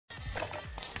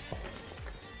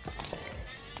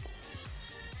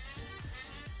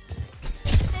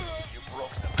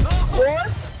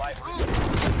What?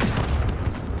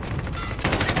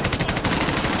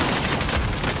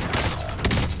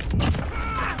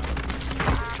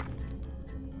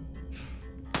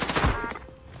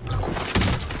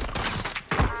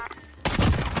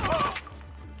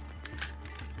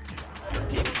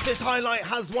 This highlight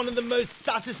has one of the most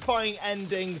satisfying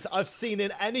endings I've seen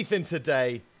in anything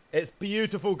today. It's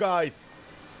beautiful, guys.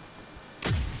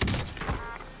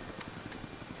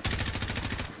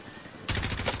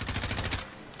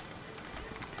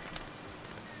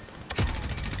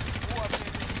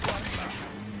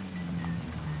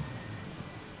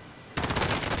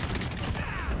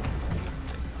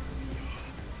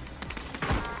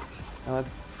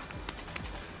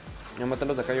 Ya matan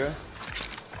los de acá, yo,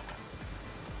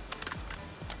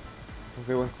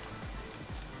 Ok, güey.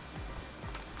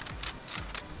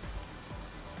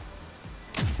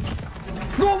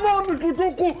 No mames,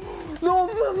 putoco. No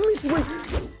mames, güey.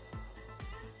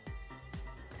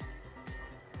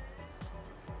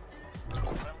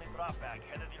 Friendly drop back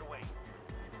headed your way.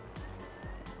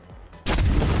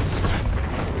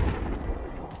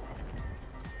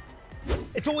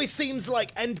 It always seems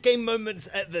like endgame moments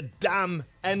at the dam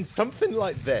end something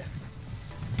like this.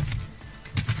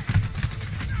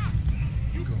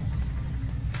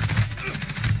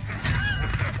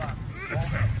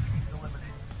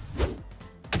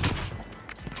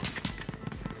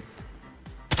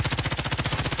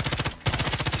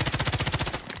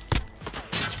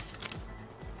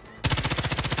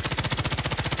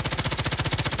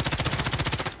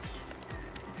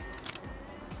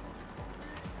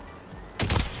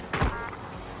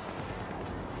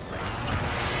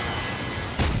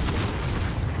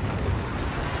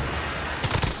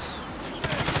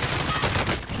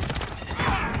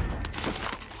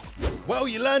 Well,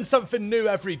 you learn something new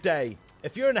every day.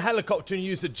 If you're in a helicopter and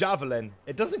use a javelin,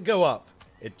 it doesn't go up,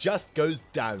 it just goes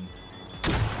down.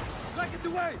 Back in the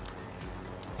way!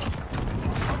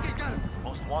 Okay, got him.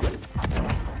 Most wanted.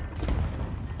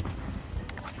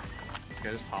 This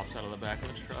guy just hops out of the back of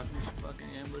the truck and just fucking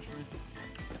ambush me.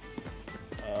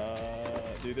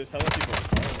 Dude, there's hella people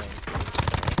following us.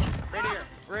 Right here,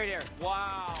 right here.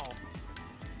 Wow.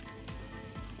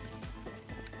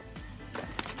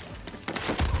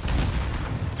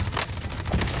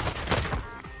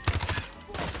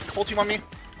 Whole team on me.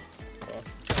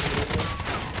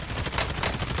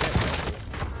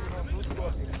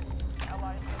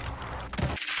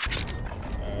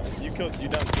 You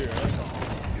down too, right?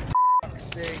 Fuck's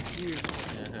sake, dude.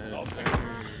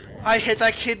 I hit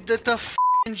that kid that the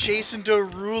f***ing Jason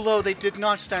Derulo. They did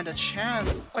not stand a chance.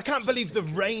 I can't believe the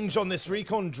range on this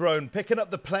recon drone, picking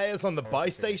up the players on the buy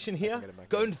station here,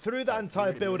 going through that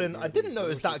entire building. I didn't know it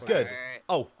was that good.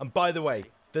 Oh, and by the way,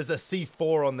 there's a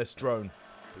C4 on this drone.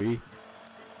 3,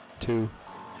 2,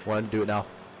 1, do it now.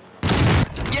 I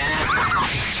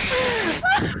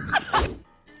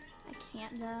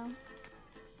can't though.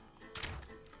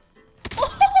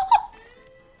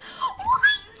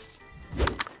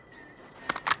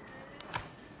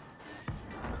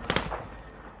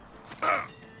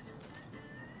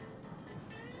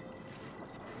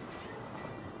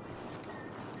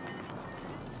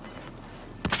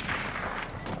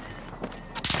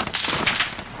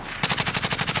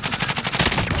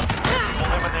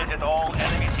 Eliminated all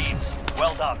enemy teams.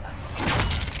 Well done.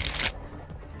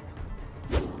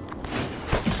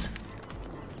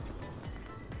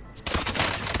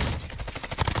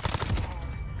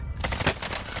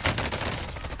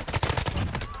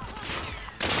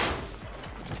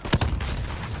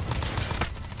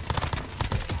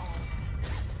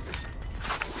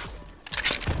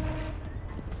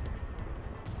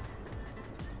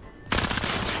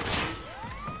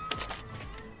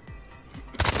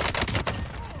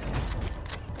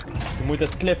 Je moet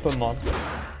het klippen, man.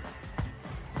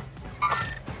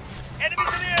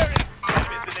 Enemies in the area.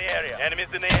 Enemies in the area. Enemies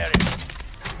in the area.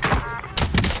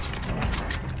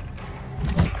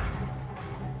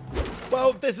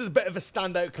 Well, this is a bit of a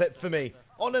standout clip for me.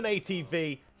 On an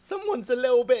ATV, someone's a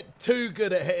little bit too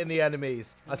good at hitting the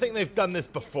enemies. I think they've done this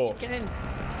before. Get in.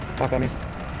 Fuck, I missed.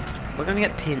 We're gonna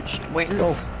get pinched. Wait,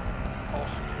 Go.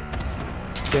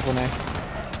 Careful now.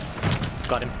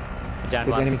 Got him. Down There's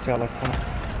one. enemies to our left.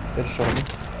 They just shot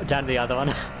at me. Down the other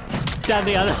one. Down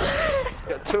the other.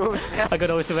 Got two. I got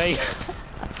all three.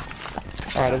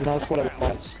 Alright, there's another squad over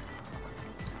there.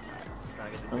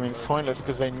 I mean, it's pointless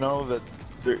because they know that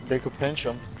they could pinch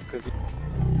him. Because